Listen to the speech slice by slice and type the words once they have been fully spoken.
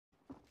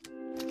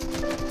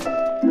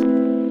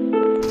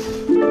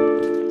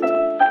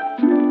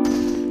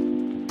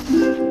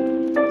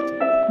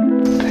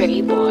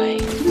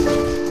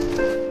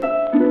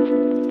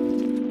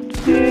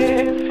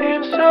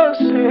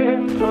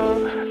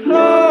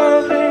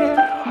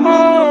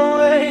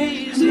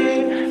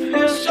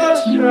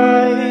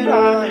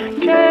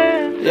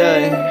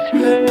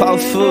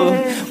simple.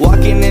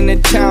 Walking into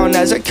town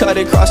as I cut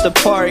across the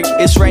park.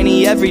 It's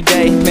rainy every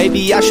day,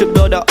 maybe I should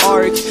build an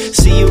ark.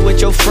 See you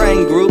with your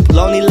friend group,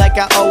 lonely like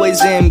I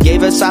always am.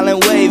 Gave a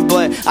silent wave,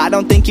 but I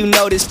don't think you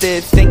noticed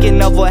it.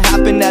 Thinking of what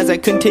happened as I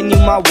continue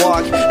my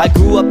walk. I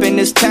grew up in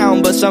this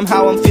town, but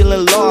somehow I'm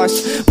feeling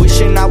lost.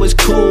 Wishing I was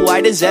cool,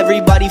 why does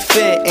everybody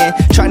fit in?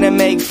 Trying to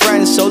make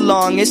friends so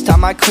long, it's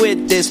time I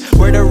quit this.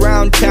 Word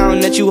around town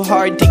that you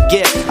hard to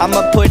get.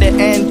 I'ma put an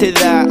end to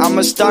that,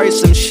 I'ma start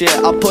some shit.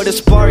 I'll put a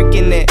spark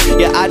in it,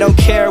 yeah, I don't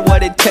care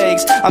what it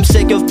takes. I'm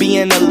sick of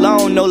being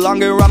alone, no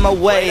longer on my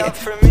way.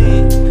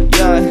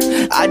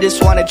 Yeah, I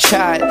just wanna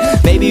chat.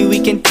 Maybe we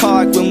can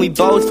talk when we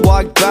both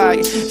walk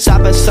back,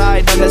 side by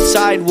side on the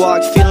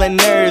sidewalk, feeling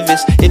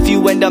nervous. If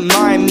you end up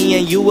mine, me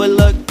and you will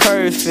look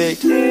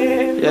perfect.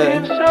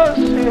 Yeah. So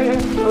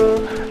simple,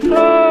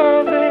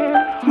 loving,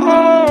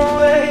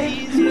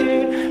 always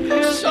here.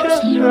 Feels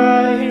just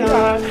right,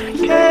 I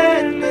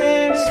can't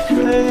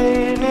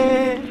explain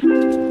it.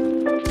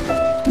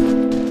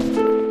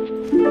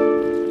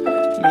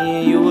 Me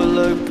and you will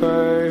look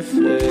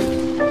perfect.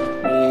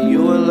 Me and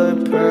you will look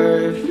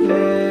perfect.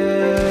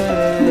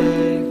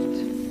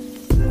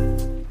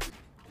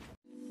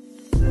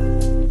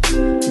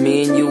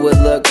 Me and you would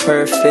look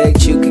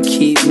perfect. You could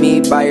keep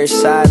me by your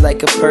side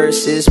like a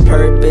purse's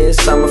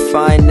purpose. I'ma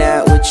find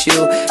that with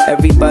you.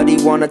 Everybody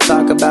wanna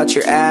talk about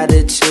your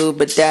attitude,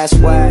 but that's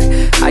why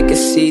I can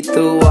see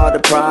through all the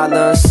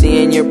problems.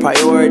 Seeing your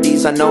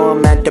priorities, I know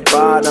I'm at the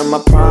bottom. I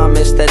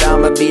promise that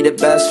I'ma be the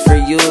best for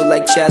you.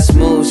 Like chess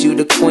moves, you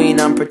the queen,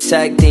 I'm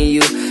protecting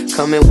you.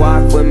 Come and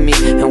walk with me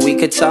and we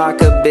could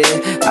talk a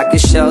bit. I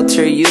could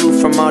shelter you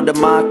from all the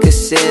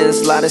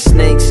moccasins. Lot of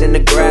snakes in the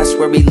grass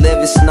where we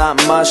live. It's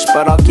not much,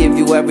 but I'll give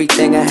you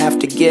everything I have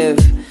to give.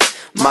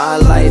 My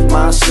life,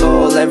 my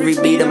soul, every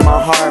beat of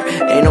my heart.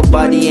 Ain't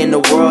nobody in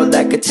the world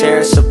that could tear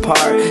us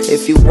apart.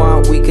 If you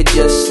want, we could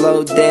just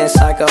slow dance.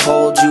 I could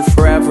hold you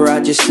forever,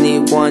 I just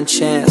need one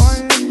chance.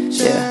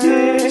 Yeah.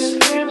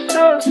 It seems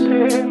so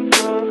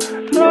simple,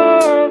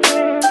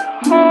 loving,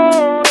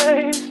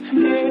 always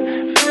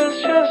here.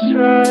 Feels just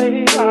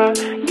right, I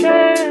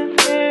can't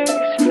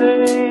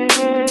explain.